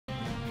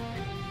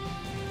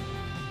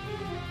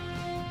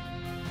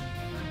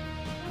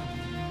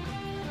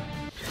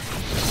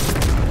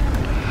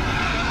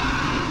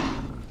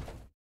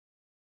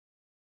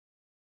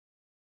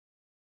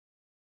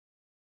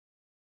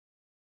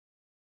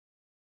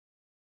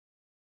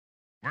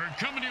We're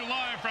coming to you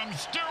live from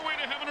Stairway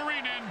to Heaven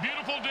Arena in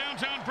beautiful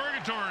downtown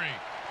Purgatory.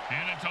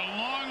 And it's a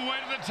long way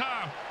to the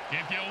top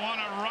if you want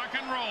to rock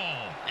and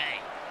roll.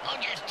 Hey, who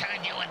just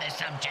turned you into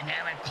some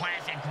generic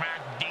classic rock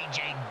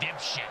DJ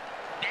dipshit?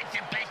 That's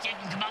the best you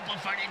can come up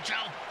with for an intro?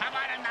 How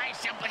about a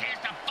nice simple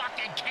here's the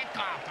fucking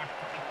kickoff?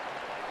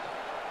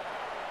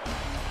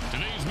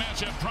 Today's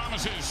matchup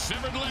promises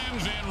severed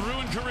limbs and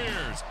ruined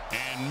careers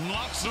and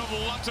lots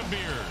of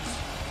beers.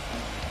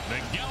 The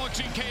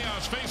Galaxy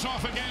Chaos face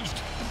off against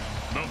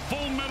the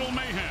Full Metal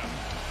Mayhem.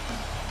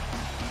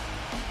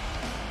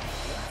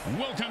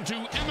 Welcome to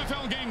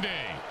MFL Game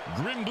Day.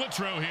 Grim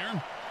Blitzrow here.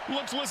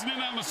 Let's listen in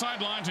on the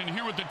sidelines and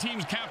hear what the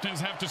team's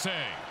captains have to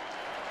say.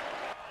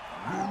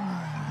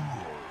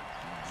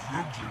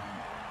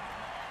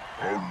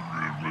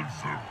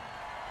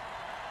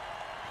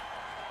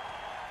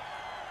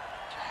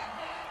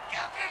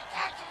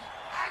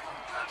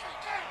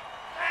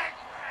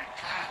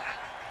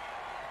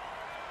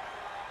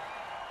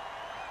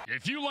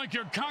 If you like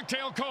your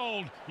cocktail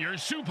cold, your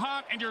soup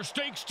hot, and your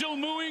steak still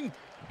mooing,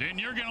 then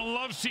you're going to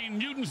love seeing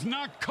mutants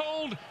knocked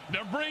cold,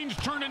 their brains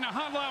turned into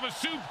hot lava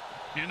soup,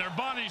 and their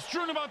bodies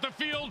strewn about the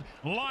field,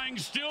 lying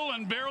still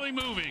and barely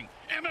moving.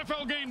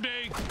 MFL Game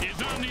Day is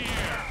on the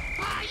air.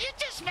 Oh, you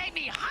just made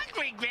me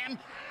hungry, Grim.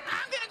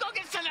 I'm going to go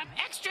get some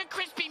extra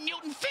crispy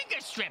mutant finger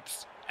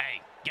strips.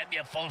 Hey, get me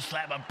a full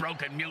slab of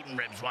broken mutant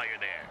ribs while you're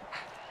there.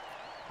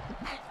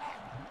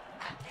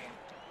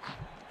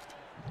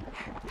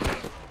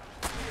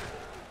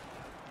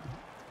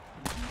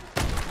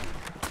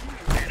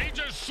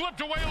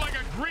 Slipped away like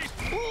a grease.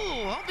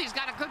 Ooh, hope he's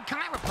got a good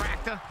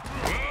chiropractor.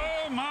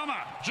 Oh,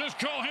 mama. Just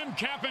call him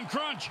Cap'n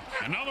Crunch.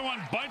 Another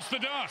one bites the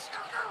dust.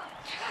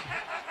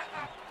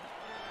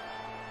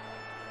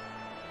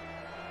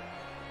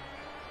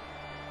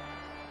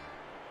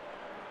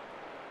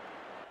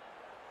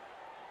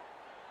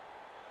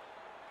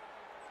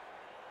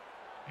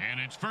 And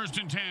it's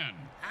 1st and 10.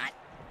 Hot,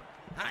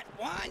 hot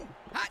 1,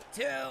 hot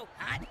 2,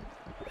 hot,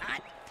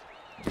 hot.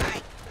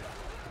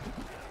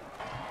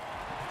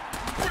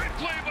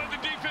 Play by the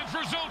defense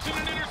results in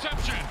an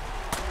interception.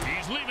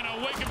 He's leaving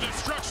a wake of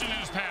destruction in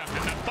his path,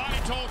 and the body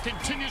toll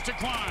continues to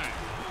climb.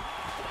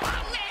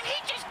 Oh, man, he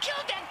just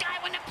killed that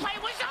guy when the play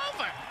was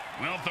over.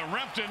 Well, if the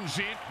ref didn't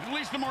see it, at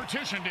least the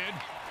mortician did.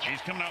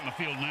 He's coming out in the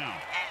field now.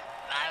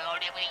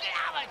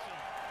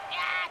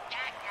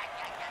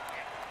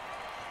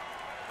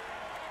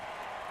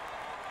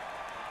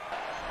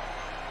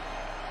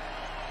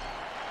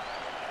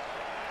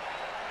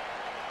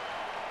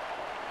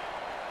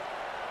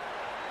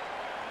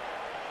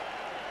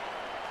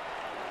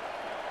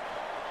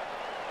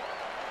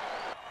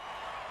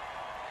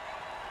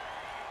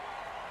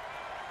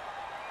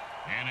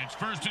 And it's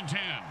 1st and 10.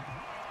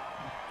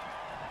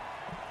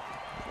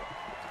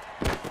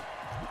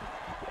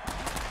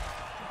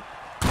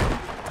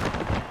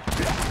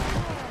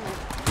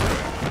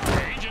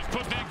 He just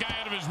put that guy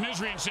out of his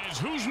misery and says,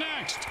 "Who's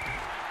next?"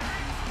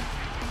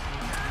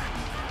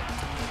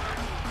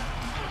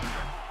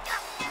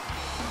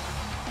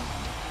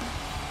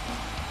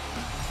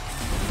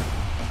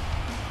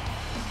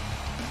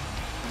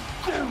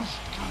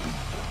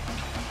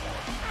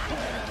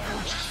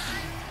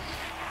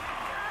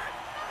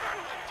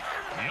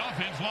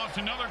 Lost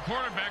another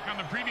quarterback on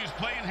the previous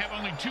play and have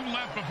only 2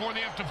 left before they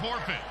have to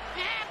forfeit.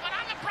 Yeah, but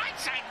on the bright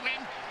side, Grim,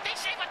 they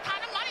save a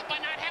ton of money by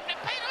not having to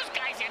pay those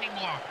guys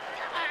anymore.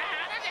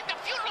 The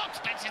funeral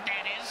expenses,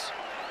 that is.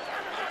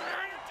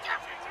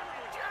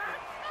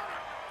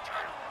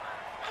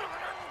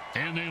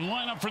 And they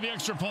line up for the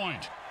extra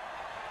point.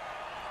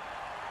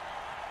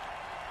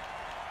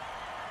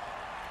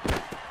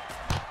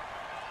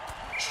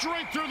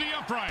 Straight through the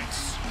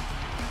uprights.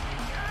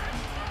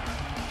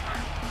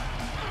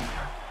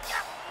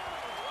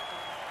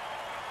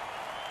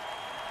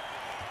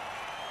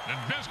 The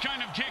best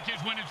kind of kick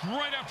is when it's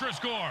right after a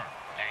score.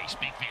 Hey,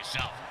 speak for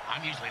yourself.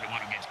 I'm usually the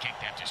one who gets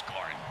kicked after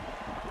scoring.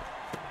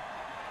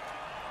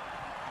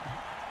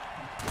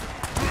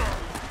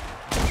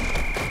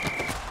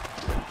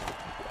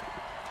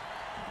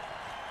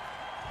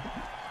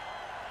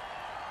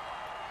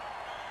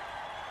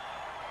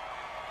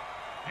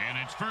 And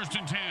it's 1st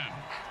and 10.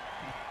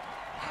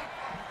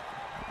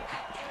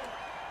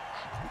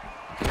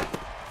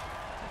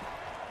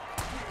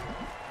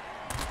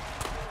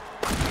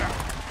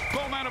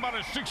 About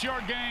a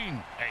 6-yard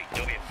gain. Hey,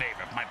 do me a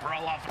favor. If my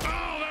parole officer...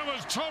 Oh, that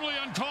was totally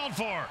uncalled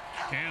for.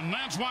 And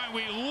that's why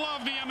we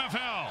love the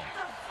MFL.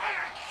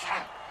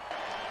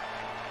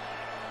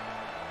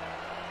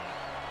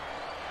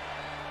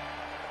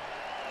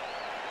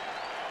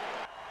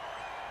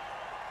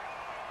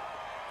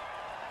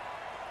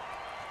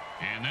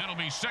 And that'll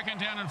be 2nd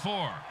down and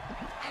 4.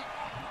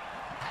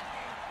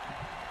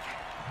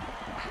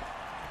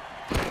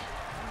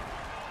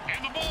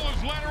 And the ball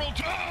is lateral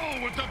to...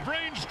 Oh, with the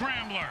brain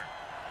scrambler.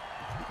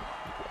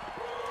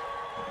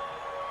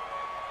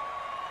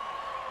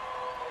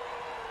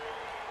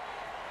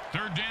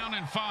 3rd down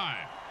and 5.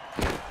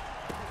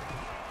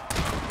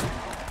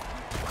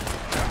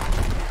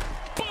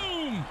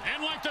 Boom!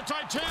 And like the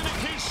Titanic,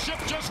 his ship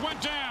just went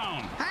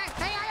down.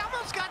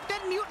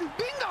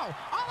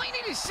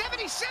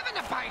 7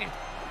 to bite it.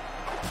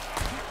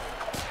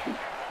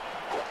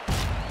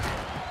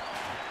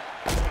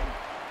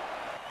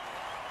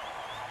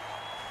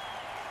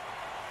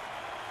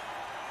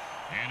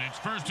 And it's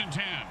 1st and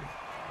 10.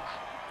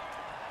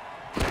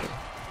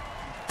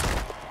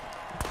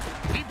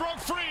 He broke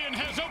free and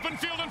has open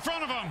field in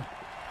front of him.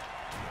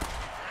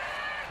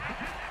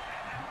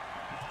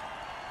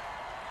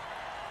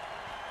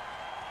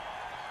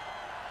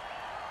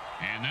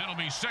 And that'll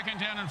be 2nd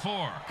down and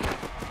 4.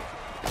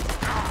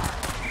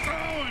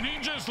 Oh, and he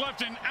just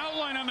left an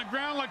outline on the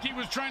ground like he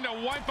was trying to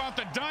wipe out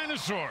the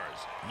dinosaurs.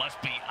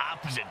 Must be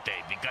opposite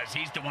day because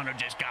he's the one who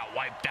just got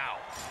wiped out.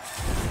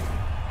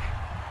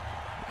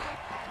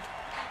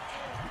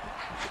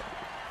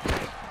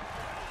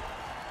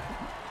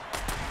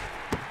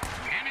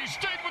 And he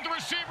stayed with the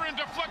receiver and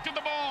deflected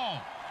the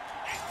ball.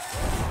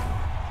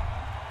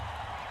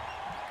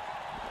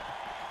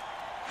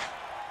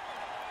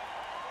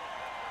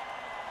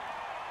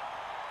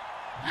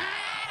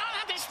 I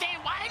don't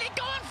understand. Why are they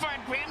going for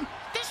it, Grim?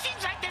 This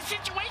seems like the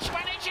situation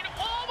where they should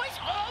always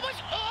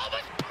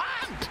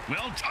punt.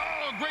 Well,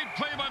 oh, great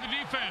play by the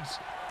defense.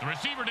 The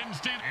receiver didn't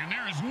stand, and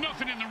there is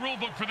nothing in the rule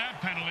book for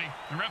that penalty.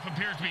 The ref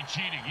appears to be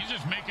cheating. He's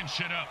just making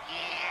shit up.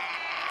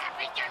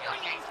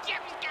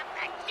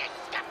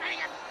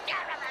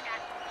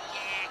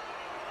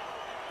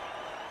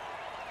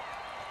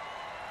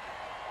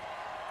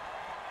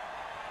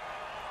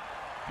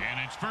 And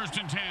it's 1st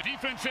and 10.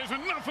 Defense says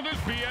enough of this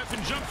BS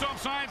and jumps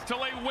off sides to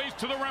lay waste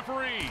to the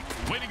referee.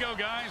 Way to go,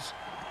 guys.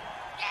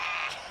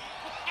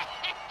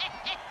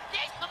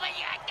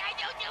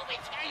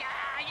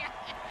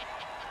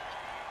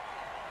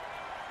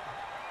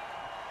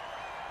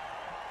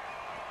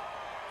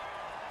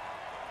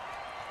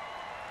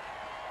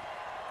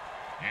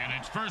 And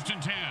it's 1st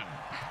and 10.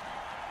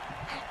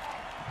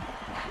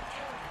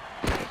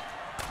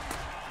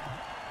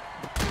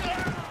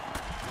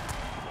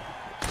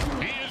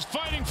 He is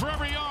fighting for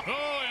every yard.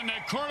 Oh, and the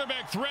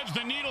quarterback threads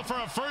the needle for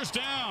a 1st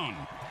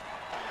down.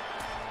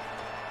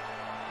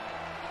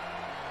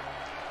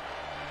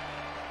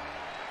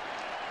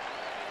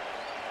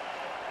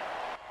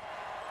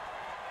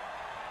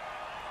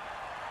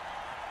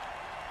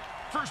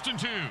 First and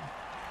 2.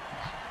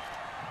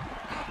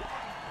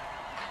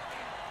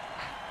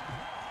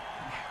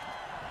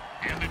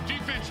 And the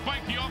defense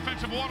spiked the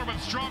offensive water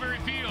with Strawberry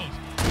Fields.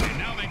 And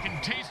now they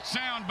can taste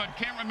sound but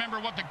can't remember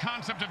what the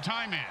concept of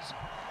time is.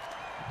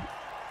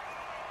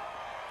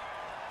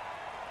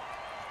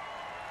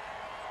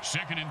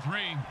 2nd and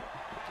 3.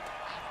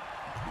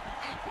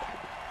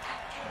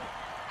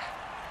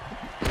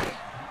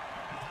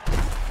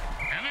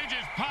 And they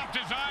just popped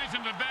his eyes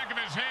into the back of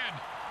his head.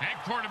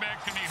 That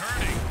quarterback can be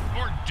hurting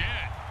or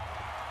dead.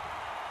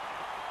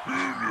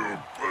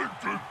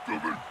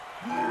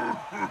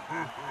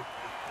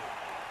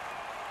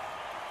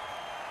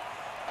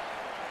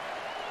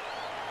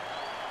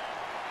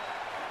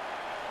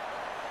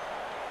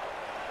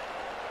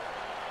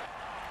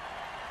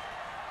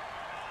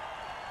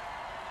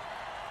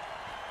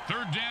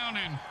 Third down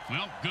and,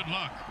 well, good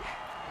luck.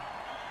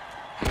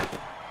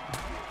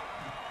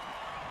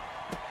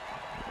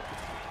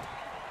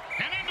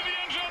 And into the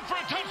end zone for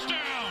a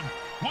touchdown.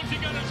 Once he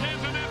got his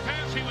hands on that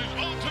pass, he was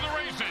off to the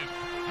races.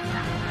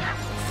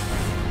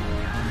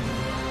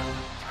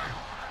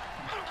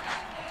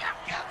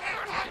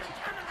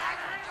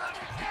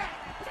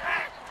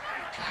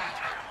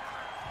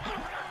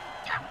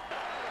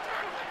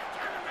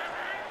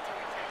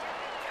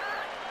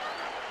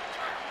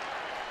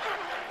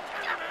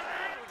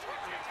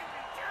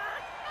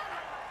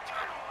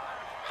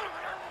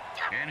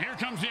 And here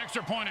comes the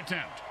extra point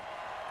attempt.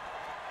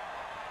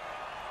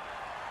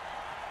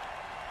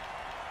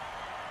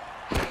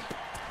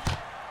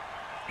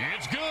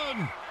 It's good.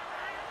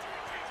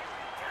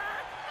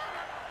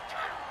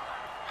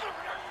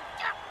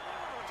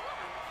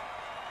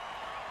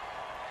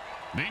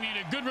 They need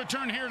a good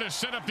return here to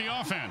set up the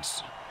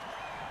offense.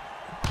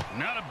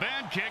 Not a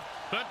bad kick,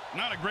 but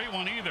not a great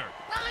one either.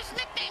 Well, his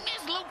nickname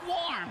is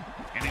Lukewarm.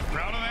 And he's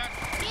proud of that?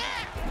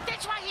 Yeah,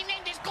 that's why he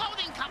named his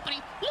clothing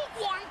company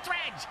Lukewarm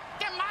Threads.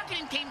 Their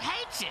marketing team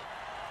hates it.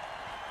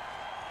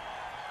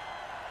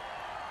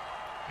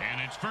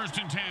 And it's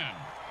 1st and 10.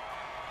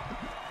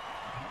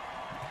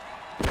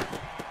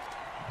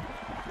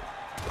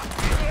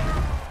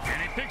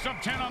 And he picks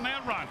up 10 on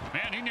that run.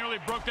 Man, he nearly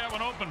broke that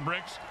one open,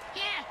 Bricks.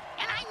 Yeah,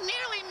 and I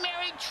nearly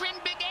married Trim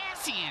Big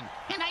Assian.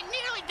 And I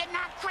nearly did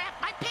not crap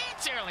my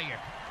pants earlier.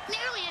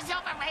 Nearly as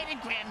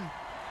overrated, Grim.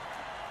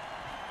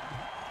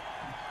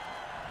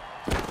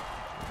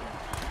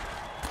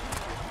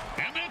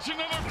 And that's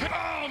another...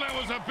 Oh, that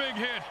was a big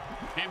hit.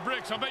 And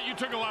Bricks, I bet you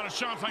took a lot of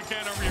shots like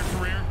that over your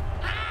career.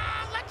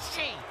 Let's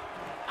see.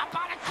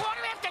 About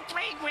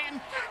 3:15,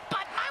 Grim.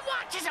 But my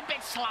watch is a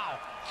bit slow.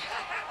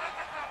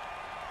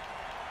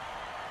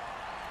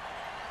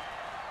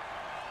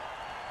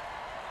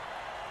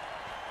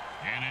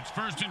 And it's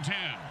 1st and 10.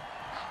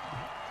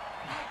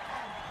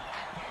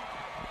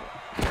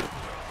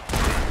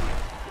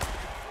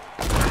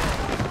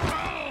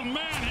 Oh,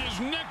 man, his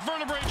neck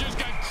vertebrae just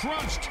got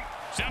crunched.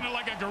 Sounded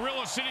like a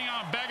gorilla sitting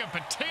on a bag of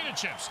potato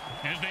chips.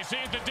 As they say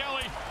at the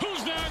deli,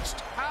 who's next?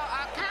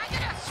 Can I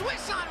get a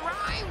Swiss on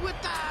rye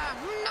with,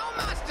 no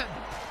mustard?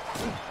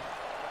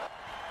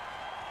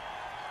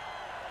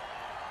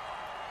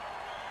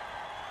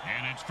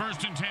 And it's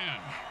 1st and 10.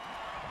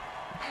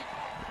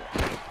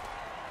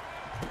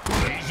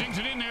 He zings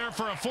it in there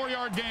for a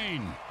 4-yard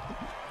gain.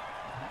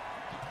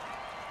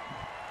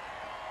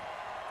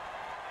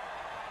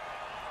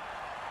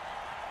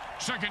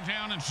 Second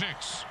down and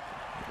 6.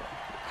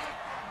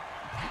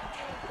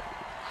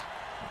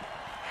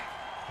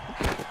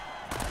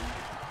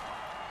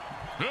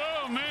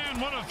 Oh, man,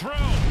 what a throw.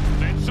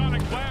 That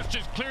sonic blast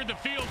just cleared the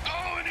field.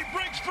 Oh, and he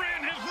breaks free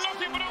and has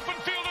nothing but open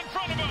field in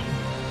front of him.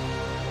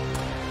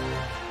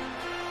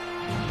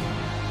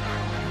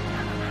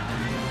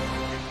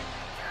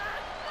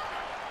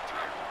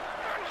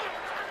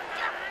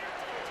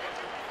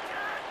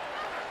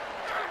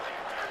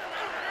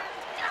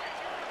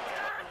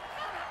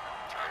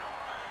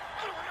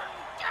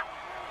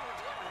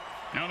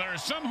 Now, there are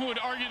some who would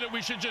argue that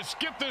we should just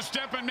skip this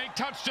step and make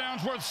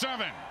touchdowns worth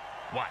 7.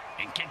 What,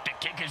 and kick the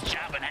kicker's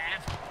job in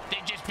half?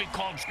 They'd just be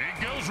called... It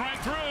goes right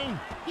through.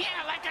 Yeah,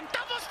 like a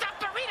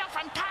double-stuffed burrito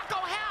from Taco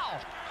Hell.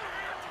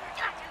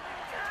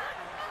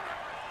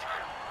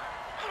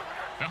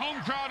 The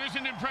home crowd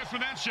isn't impressed with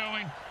that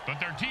showing,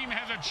 but their team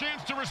has a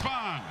chance to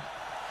respond.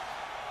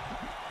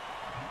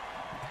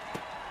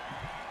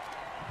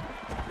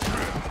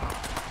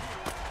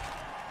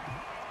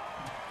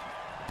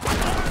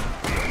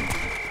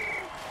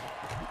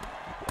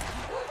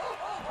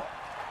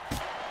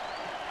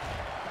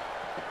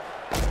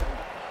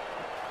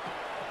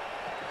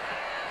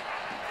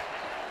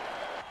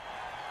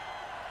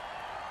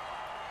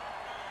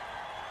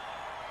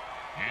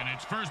 And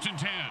it's 1st and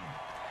 10.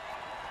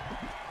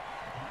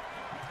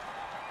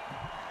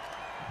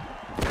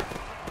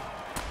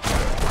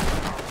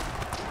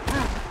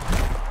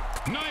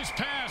 Nice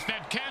pass.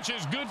 That catch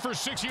is good for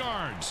 6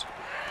 yards.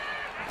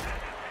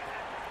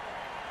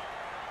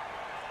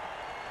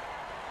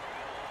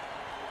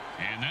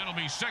 And that'll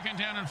be 2nd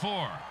down and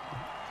 4.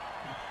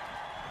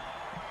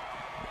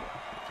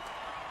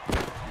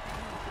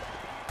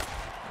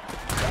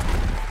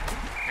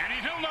 And he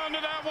held on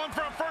to that one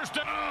for a 1st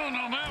down. Oh,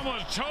 no, that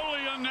was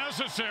totally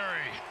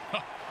unnecessary.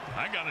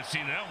 I got to see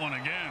that one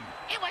again.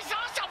 It was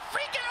also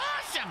freaking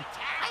awesome.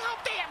 I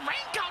hope they have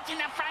raincoats in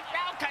the front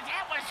row because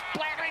it was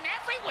splattering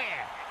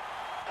everywhere.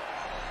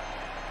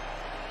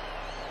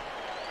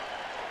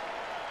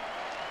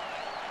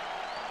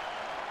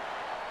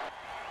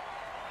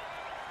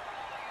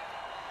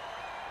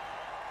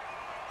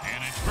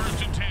 And it's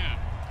 1st and 10.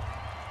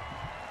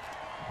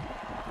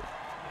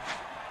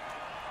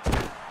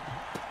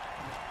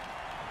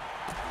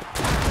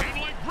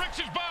 And like bricks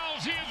his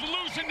balls, he is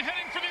loose and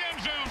heading for the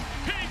end zone.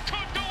 He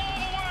could go all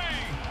the way.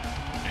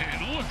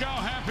 And look how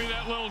happy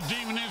that little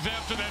demon is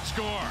after that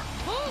score.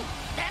 Ooh,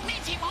 that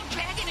means he won't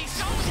drag any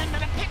souls into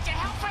the pits of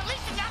hell for at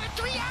least another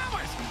 3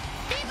 hours.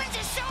 Demons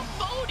are so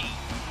moody.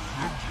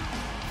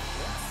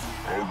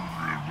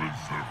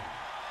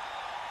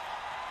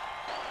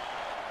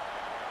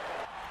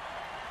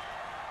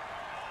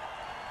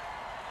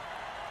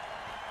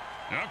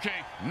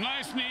 Okay,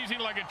 nice and easy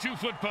like a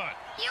 2-foot putt.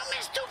 You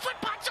miss 2-foot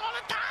putts all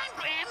the time,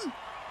 Grim.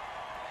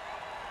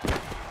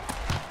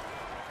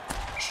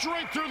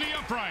 Straight through the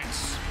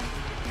uprights.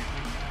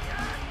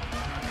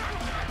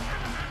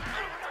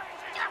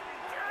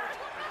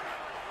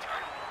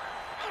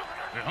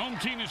 The home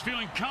team is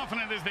feeling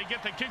confident as they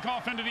get the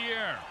kickoff into the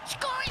air.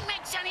 Scoring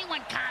makes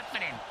anyone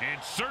confident.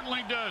 It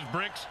certainly does,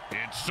 Bricks.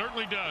 It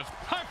certainly does.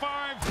 High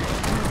five!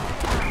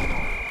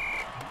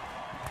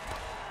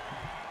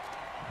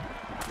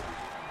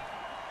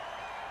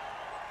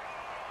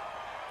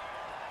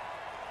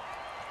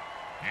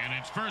 And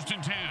it's 1st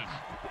and 10.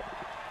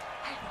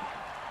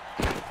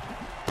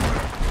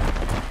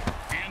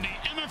 And the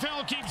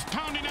MFL keeps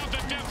pounding out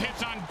the death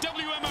hits on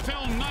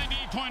WMFL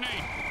 98.8.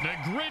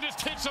 The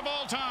greatest hits of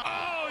all time.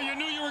 Oh, you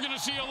knew you were going to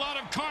see a lot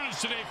of carnage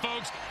today,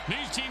 folks.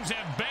 These teams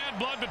have bad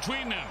blood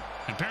between them.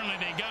 Apparently,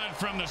 they got it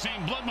from the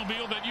same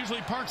bloodmobile that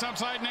usually parks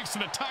outside next to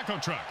the taco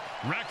truck.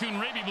 Raccoon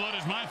rabies blood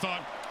is my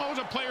thought. Always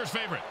a player's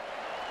favorite.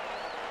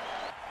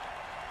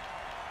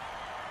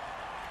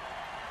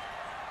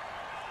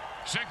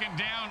 Second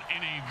down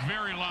in a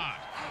very lot.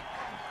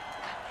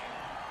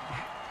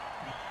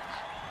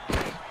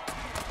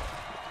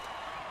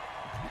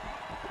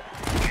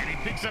 And he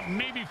picks up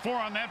maybe 4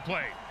 on that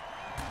play.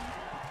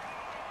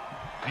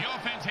 The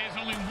offense has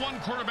only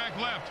one quarterback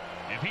left.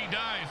 If he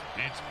dies,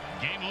 it's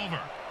game over.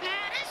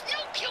 This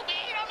new QB,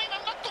 he don't even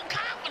look too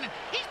confident.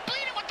 He's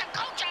bleeding with the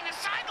coach on the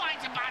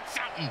sidelines about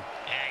something.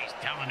 Yeah, he's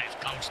telling his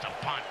coach to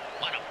punt.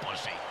 What a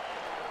pussy.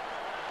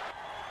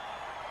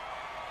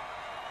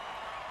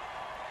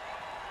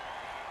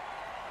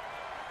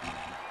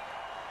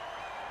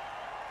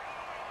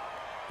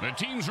 The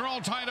teams are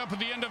all tied up at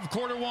the end of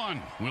quarter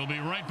 1. We'll be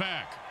right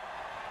back.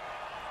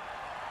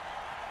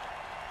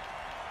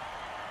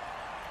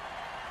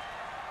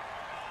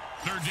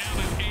 Third down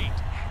and 8.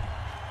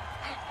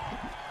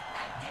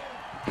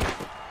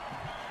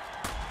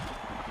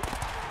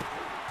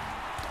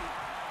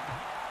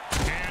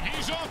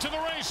 the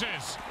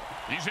races.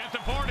 He's at the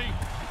party.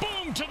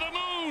 Boom to the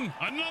moon.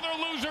 Another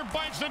loser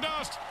bites the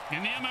dust.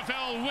 In the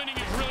MFL, winning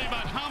is really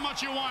about how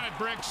much you want it,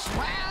 Bricks.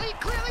 Well, he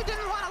clearly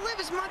didn't want to live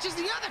as much as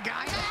the other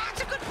guy.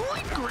 That's a good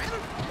point, Grim.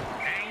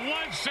 And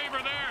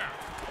lifesaver there.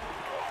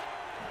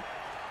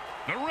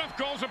 The ref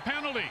calls a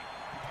penalty.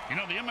 You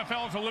know, the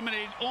MFL has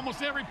eliminated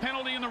almost every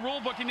penalty in the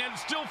rule book, and yet it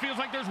still feels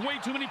like there's way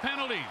too many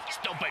penalties.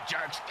 Stupid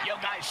jerks. You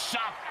guys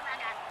suck.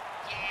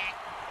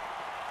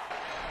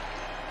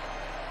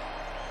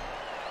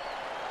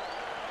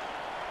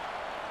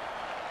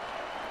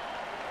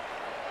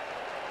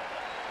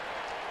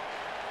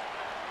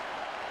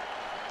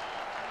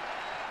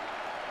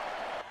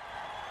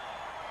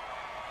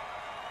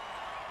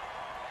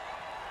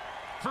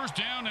 First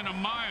down and a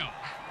mile.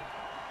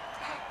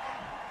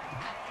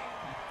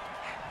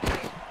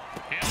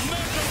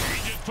 He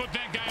just put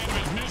that guy out of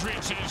his misery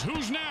and says,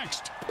 who's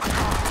next?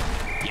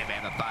 You ever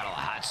have a bottle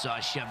of hot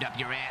sauce shoved up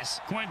your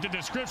ass? Quite the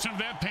description of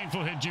that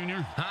painful hit,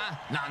 Junior. Huh?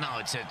 No,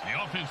 it's a... The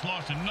offense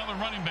lost another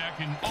running back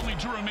and only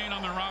 2 remain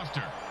on their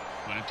roster.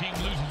 When a team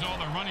loses all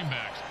their running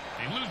backs,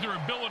 they lose their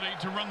ability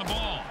to run the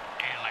ball.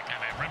 Yeah, like if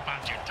I rip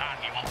out your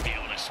tongue, you won't be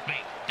able to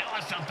speak. Tell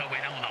us something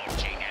we don't know,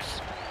 genius.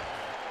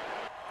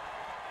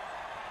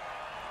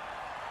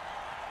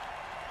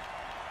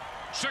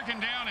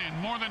 Second down and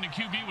more than the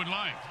QB would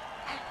like.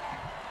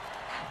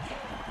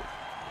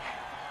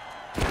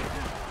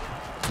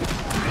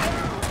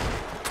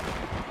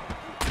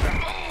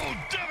 Oh,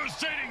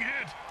 devastating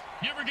hit.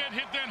 You ever get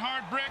hit that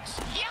hard,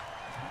 Bricks? Yep,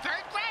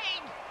 3rd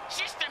grade.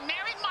 Sister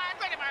Mary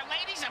Margaret of Our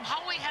Ladies of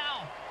Holy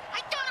Hell.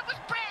 I thought it was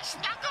brass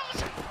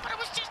knuckles, but it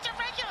was just a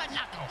regular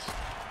knuckles.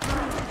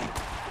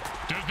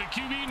 Does the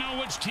QB know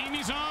which team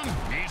he's on?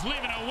 He's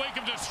leaving a wake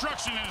of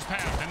destruction in his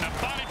path, and the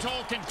body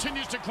toll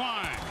continues to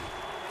climb.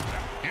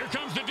 Here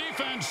comes the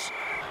defense.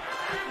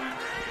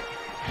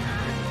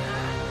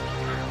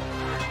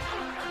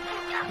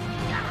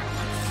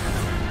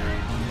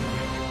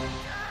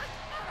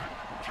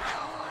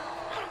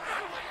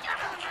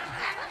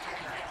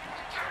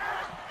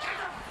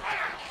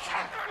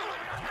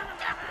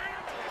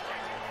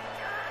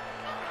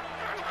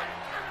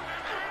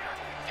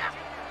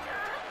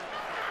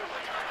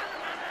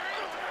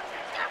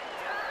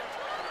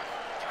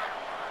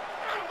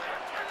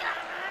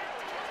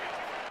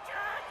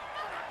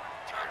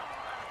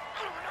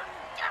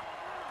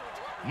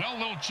 Well,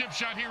 little chip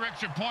shot here,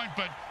 extra point,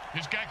 but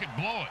this guy could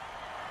blow it.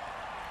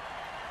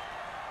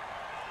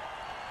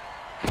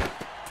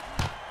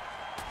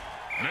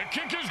 The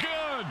kick is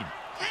good.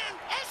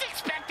 As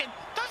expected,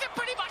 those are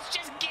pretty much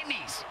just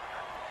gimmies.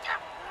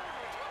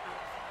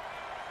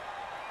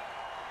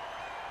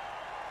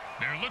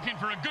 They're looking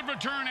for a good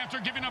return after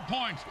giving up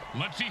points.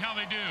 Let's see how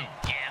they do.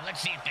 Yeah, let's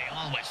see if they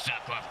always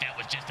suck or if that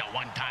was just a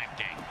one-time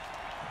thing.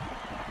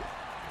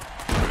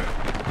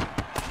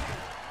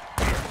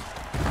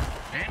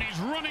 And he's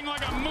running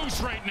like a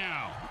moose right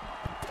now.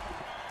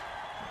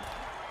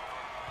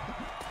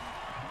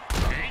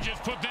 He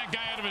just put that guy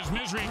out of his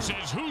misery and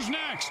says, who's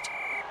next?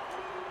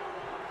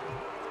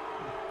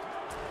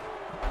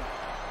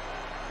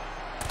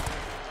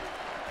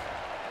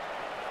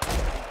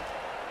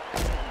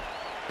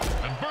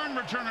 The burn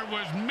returner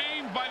was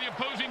maimed by the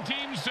opposing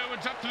team, so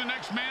it's up to the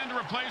next man to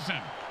replace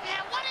him.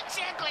 Yeah, what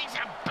exactly is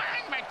a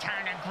burn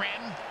returner,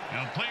 Grim?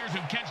 You know, players who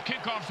catch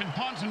kickoffs and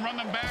punts and run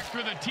them back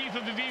through the teeth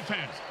of the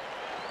defense.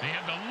 They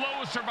have the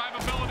lowest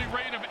survivability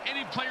rate of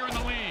any player in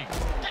the league.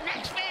 The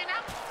next man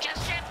up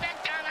just sat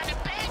back down on the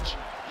bench.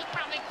 He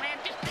probably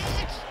grabbed his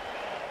pants.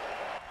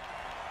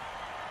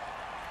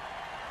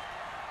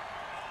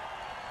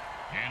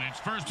 And it's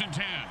 1st and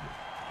 10.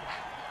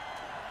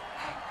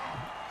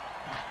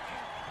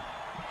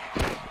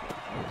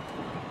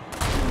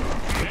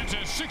 It's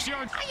a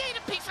 6-yard. I ate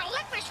a piece of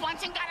licorice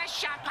once and got a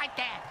shot like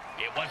that.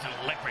 It wasn't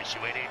licorice,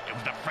 you idiot. It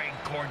was the frayed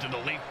cords of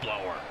the leaf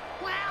blower.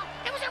 Well,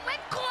 it was a red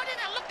cord and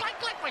it looked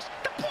like licorice.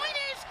 The point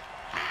is,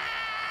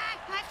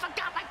 I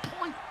forgot my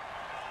point.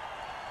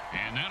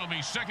 And that'll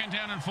be 2nd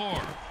down and 4.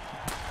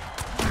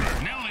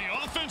 Now the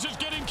offense is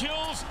getting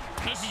kills.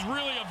 This is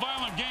really a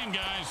violent game,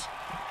 guys.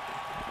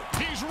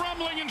 He's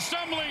rumbling and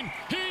stumbling.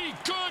 He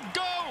could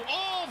go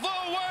all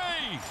the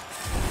way.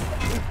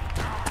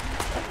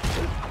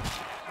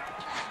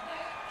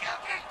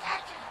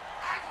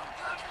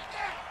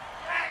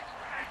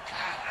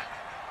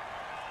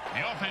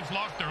 The offense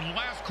lost their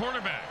last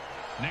quarterback.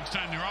 Next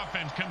time their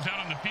offense comes out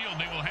on the field,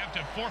 they will have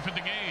to forfeit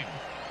the game.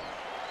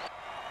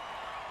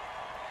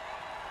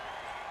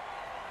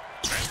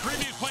 That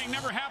previous play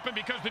never happened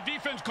because the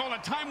defense called a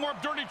time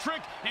warp dirty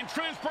trick and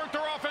transport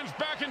their offense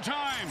back in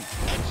time.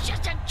 It's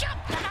just a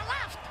jump to the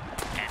left.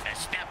 And a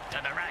step to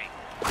the right.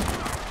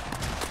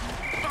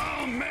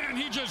 Oh, man,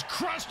 he just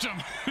crushed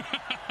him.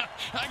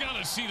 I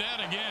gotta see that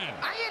again.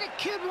 I had a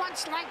kid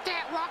once like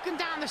that walking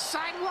down the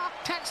sidewalk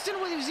texting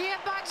with his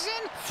earbuds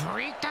in.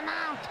 Freaked him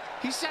out.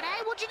 He said,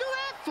 hey, what'd you do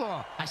that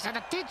for? I said,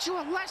 to teach you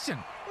a lesson.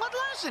 What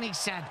lesson? He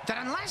said, that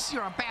unless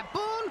you're a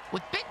baboon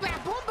with big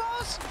baboon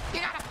balls,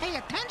 you gotta pay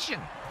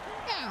attention.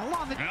 Yeah, I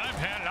love it. I've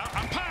had it.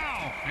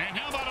 Pow! And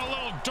how about a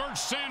little dirt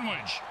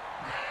sandwich?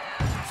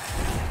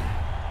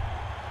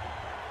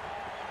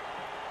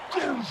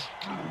 And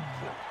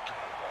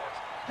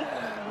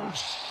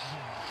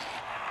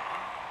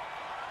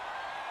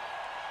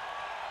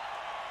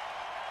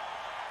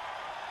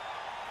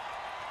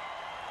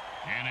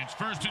it's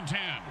 1st and 10.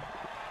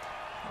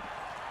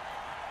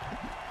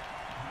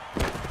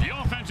 The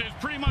offense is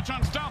pretty much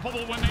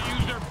unstoppable when they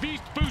use their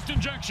Beast Boost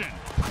injection.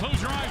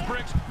 Close your eyes,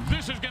 Bricks.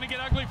 This is going to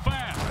get ugly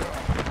fast.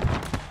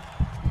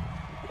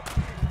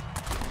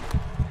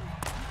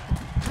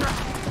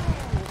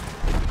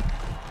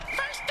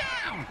 First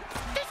down!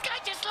 This guy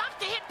just loves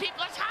to hit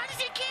people as hard as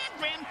he can,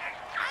 Grim.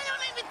 I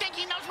don't even think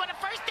he knows what a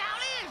first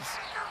down is.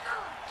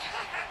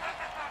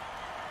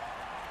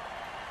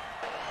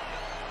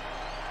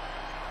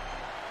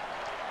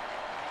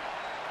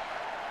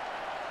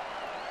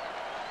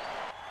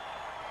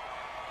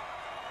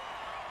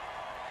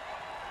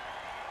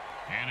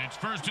 And it's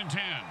 1st and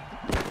 10.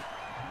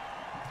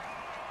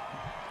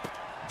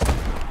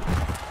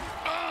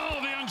 Oh,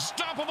 the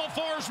unstoppable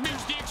force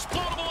meets the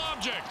explodable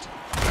object.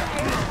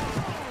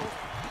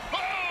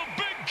 Oh,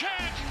 big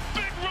catch,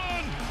 big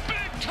run,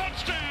 big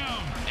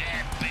touchdown.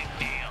 Yeah, big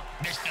deal.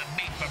 Missed the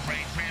meat for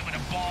brain for him, and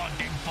the ball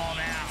didn't fall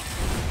down.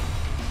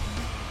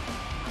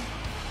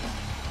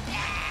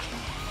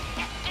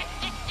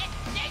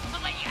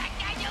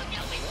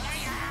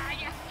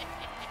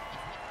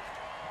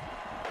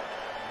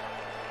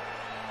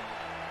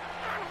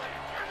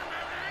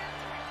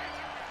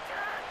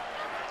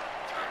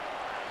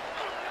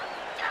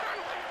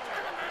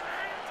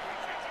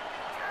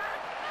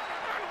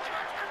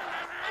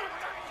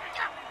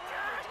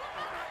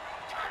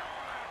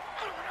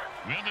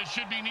 Well, this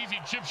should be an easy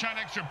chip shot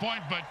extra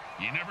point, but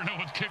you never know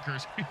with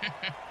kickers.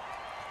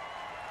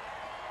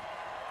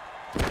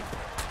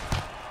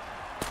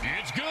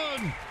 It's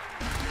good.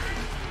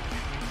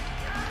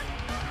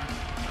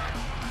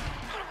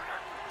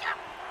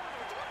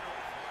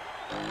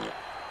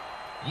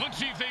 Let's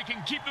see if they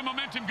can keep the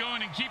momentum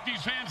going and keep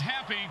these fans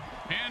happy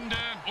and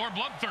or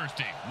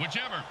bloodthirsty,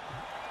 whichever.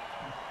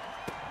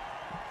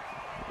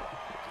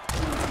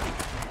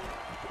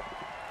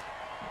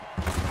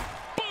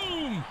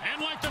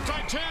 And like the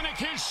Titanic,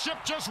 his ship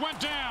just went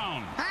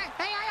down. Hey,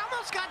 I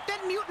almost got Dead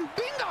Mutant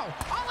Bingo.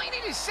 All I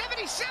need is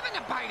 77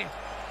 to bite it.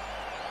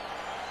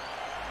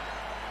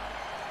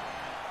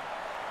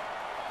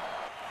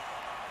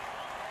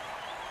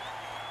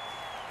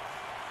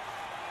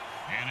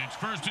 And it's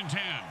 1st and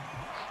 10.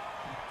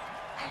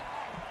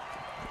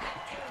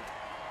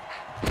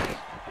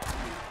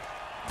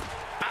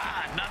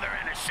 Another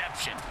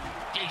interception.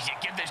 Geez, you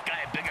give this guy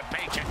a bigger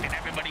paycheck than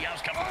everybody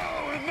else coming.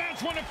 Oh, and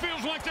that's what it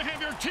feels like to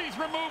have your teeth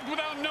removed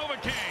without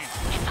Novocaine.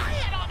 If I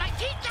had all my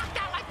teeth knocked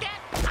out like that,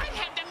 I'd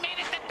have them made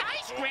at the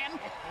dice, Grim.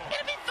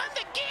 It'd be fun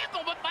to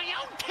gamble with my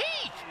own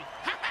teeth.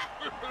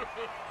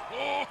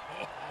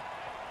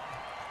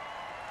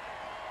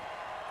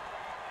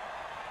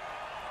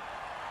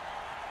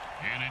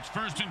 And it's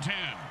 1st and 10.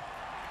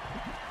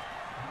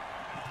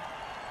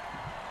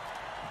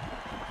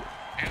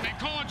 And they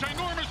call a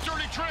ginormous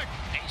dirty trick.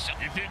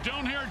 If you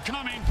don't hear it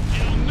coming,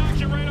 it'll knock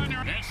you right on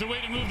your... That's the way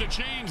to move the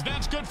chains.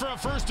 That's good for a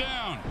 1st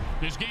down.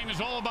 This game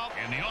is all about...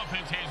 And the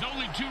offense has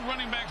only 2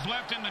 running backs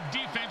left, and the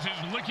defense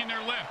is licking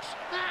their lips.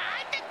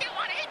 I think they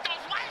want to hit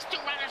those last 2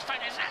 runners for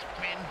this up,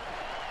 Grim.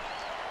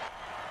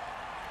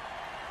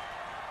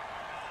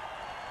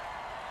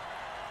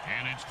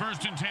 And it's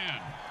 1st and 10.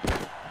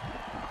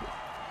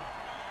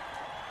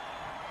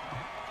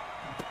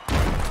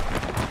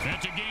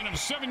 That's a gain of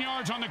 7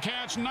 yards on the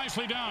catch.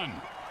 Nicely done.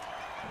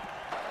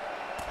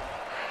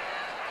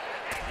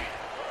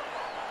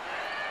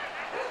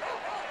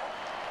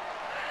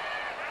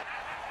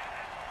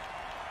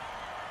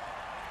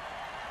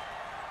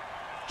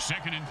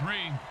 Second and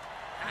 3.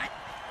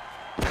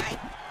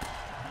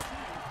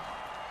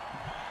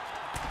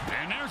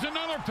 And there's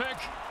another pick.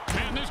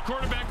 Man, this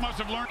quarterback must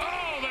have learned.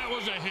 Oh, that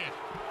was a hit.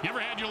 You ever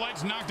had your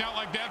lights knocked out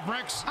like that,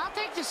 Bricks? I'll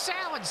take the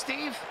salad,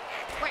 Steve.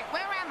 Wait,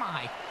 where am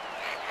I?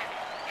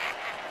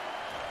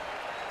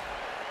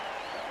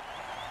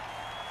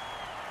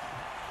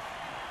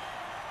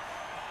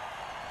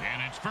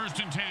 And it's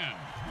 1st and 10.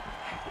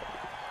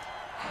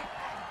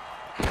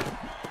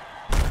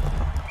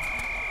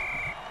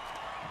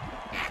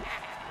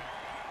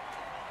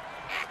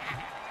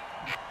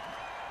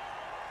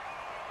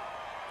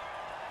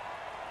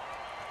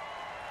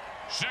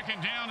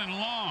 Second down and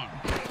long.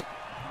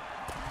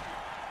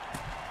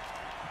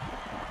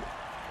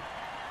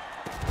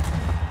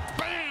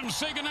 Bam!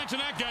 Say goodnight to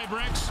that guy,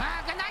 Bricks.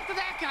 Good night to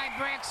that guy,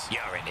 Bricks.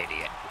 You're an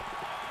idiot.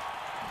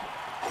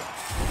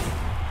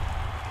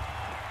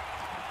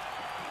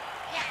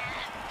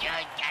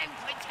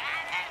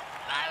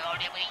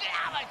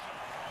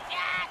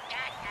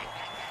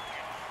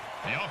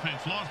 The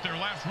offense lost their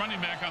last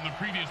running back on the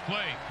previous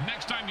play.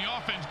 Next time the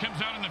offense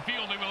comes out in the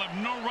field, they will have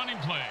no running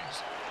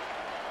plays.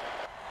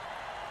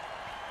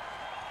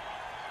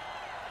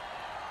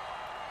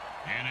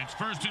 And it's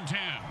 1st and 10.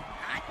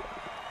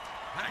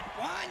 Hot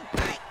one.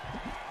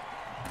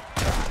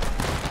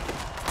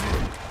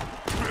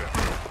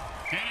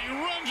 And he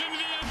runs into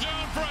the end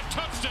zone for a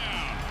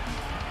touchdown.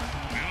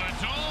 Well,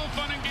 it's all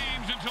fun and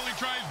games until he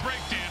tries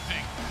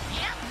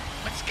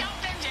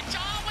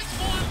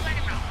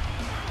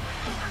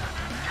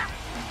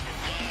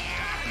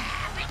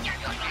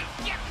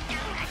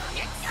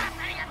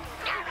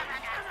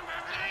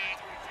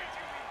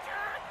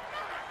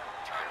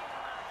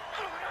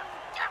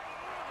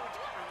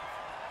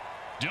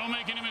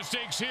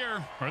stakes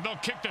here, or they'll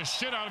kick the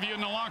shit out of you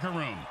in the locker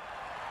room.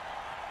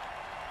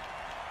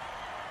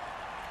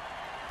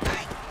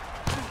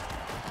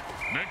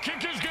 The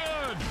kick is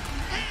good.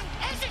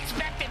 As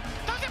expected,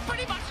 those are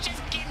pretty much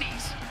just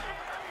gimmies.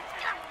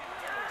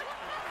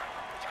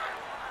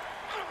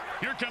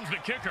 Here comes the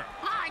kicker.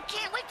 Oh, I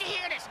can't wait to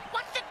hear this.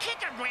 What's the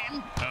kicker,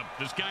 Grim?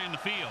 This guy in the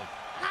field.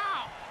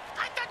 Oh,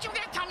 I thought you were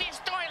going to tell me a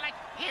story like,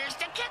 here's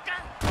the kicker.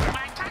 But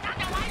I turned out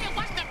the light, it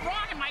wasn't a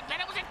broad in my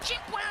bed, it was a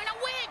chick wearing a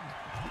wig.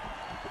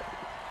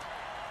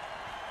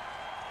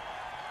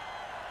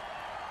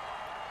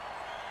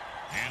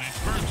 And it's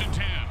 1st and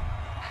 10.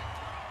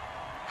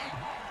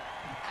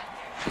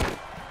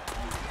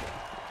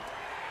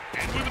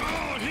 And with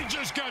he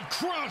just got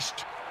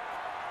crushed.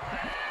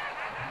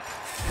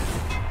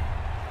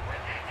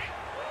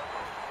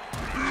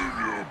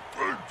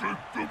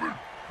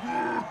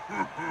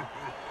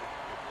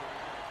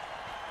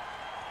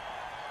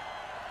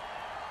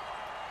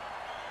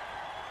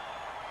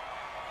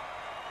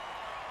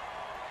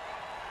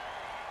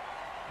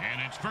 And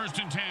it's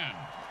 1st and 10.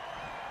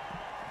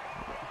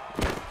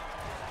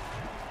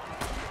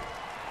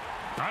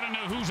 I don't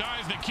know whose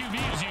eyes the QB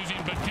is using,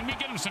 but can we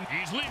get him some?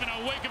 He's leaving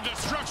a wake of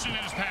destruction in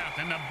his path,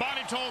 and the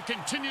body toll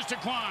continues to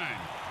climb.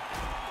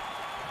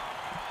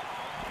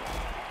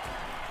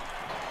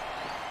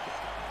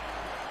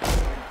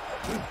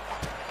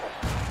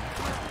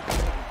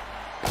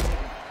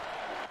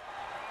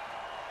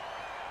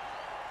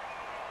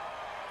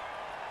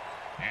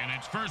 And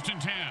it's 1st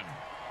and 10.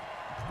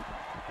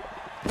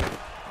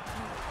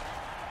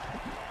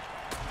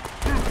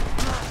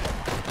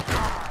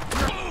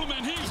 Boom,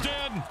 and he's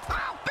dead.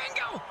 Oh,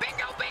 bingo!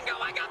 Bingo, bingo!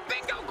 I got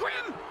bingo,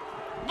 Grim!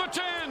 The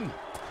 10.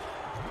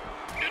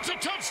 It's a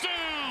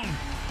touchdown.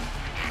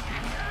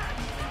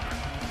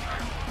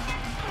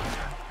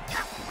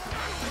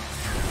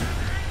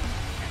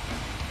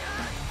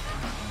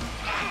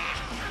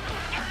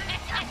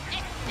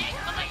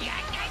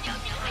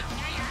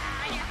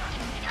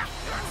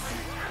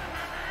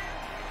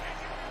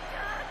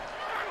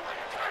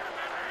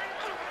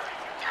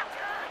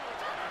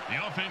 The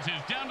offense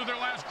is down to their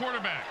last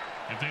quarterback.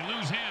 If they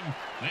lose him,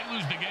 they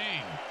lose the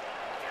game.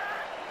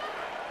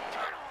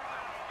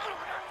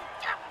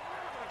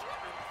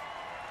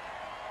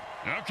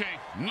 Okay,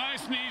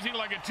 nice and easy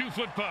like a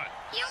 2-foot putt.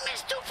 You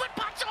miss 2-foot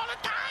putts all the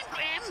time,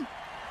 Grim.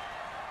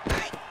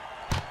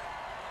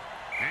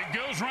 It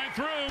goes right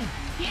through.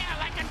 Yeah,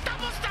 like a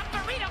double-stuffed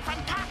burrito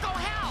from Taco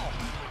Hell.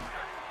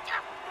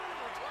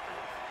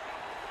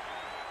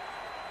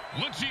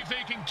 Let's see if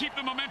they can keep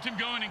the momentum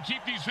going and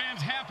keep these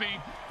fans happy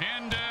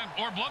and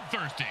or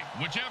bloodthirsty,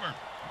 whichever.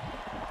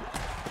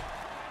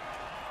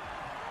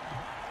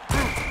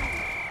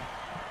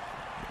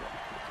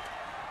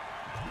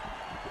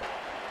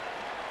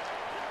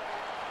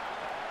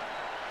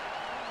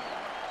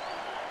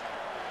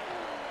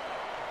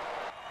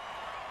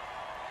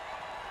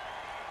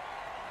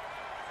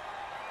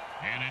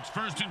 And it's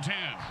 1st and 10.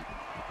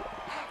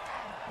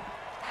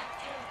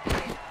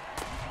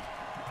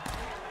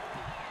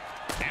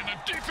 And the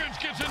defense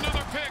gets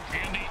another pick.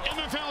 And the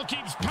MFL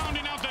keeps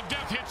pounding out the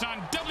death hits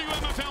on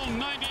WMFL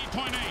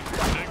 98.8.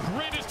 The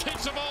greatest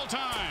hits of all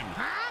time.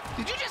 Huh?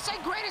 Did you just say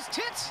greatest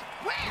hits?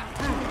 Where?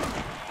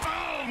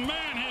 Oh,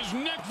 man, his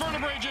neck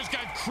vertebrae just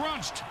got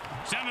crunched.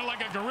 Sounded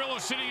like a gorilla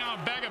sitting on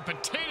a bag of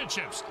potato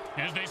chips.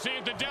 As they say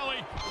at the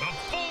deli, the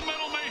Full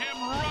Metal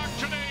Mayhem rocked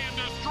today and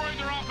destroyed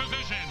their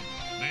opposition.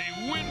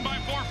 They win by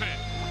forfeit.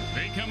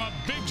 They come up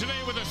big today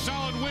with a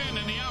solid win,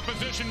 and the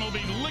opposition will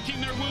be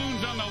licking their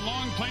wounds on the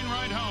long plane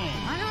ride home.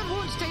 I heard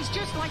wounds taste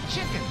just like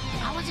chicken.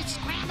 How is it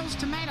Scrambles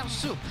tomato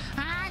soup?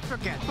 I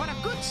forget, but a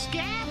good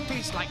scab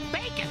tastes like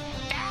bacon.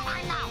 That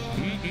I know.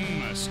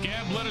 A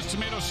scab lettuce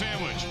tomato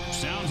sandwich.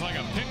 Sounds like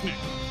a picnic.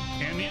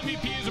 And the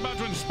MVP is about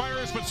to inspire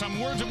us with some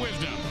words of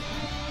wisdom.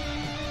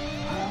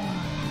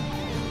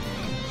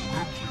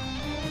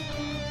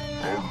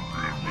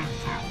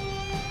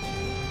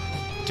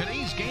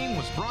 Today's game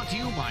was brought to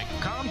you by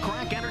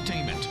Comcrack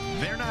Entertainment.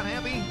 They're not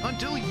happy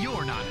until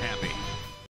you're not happy.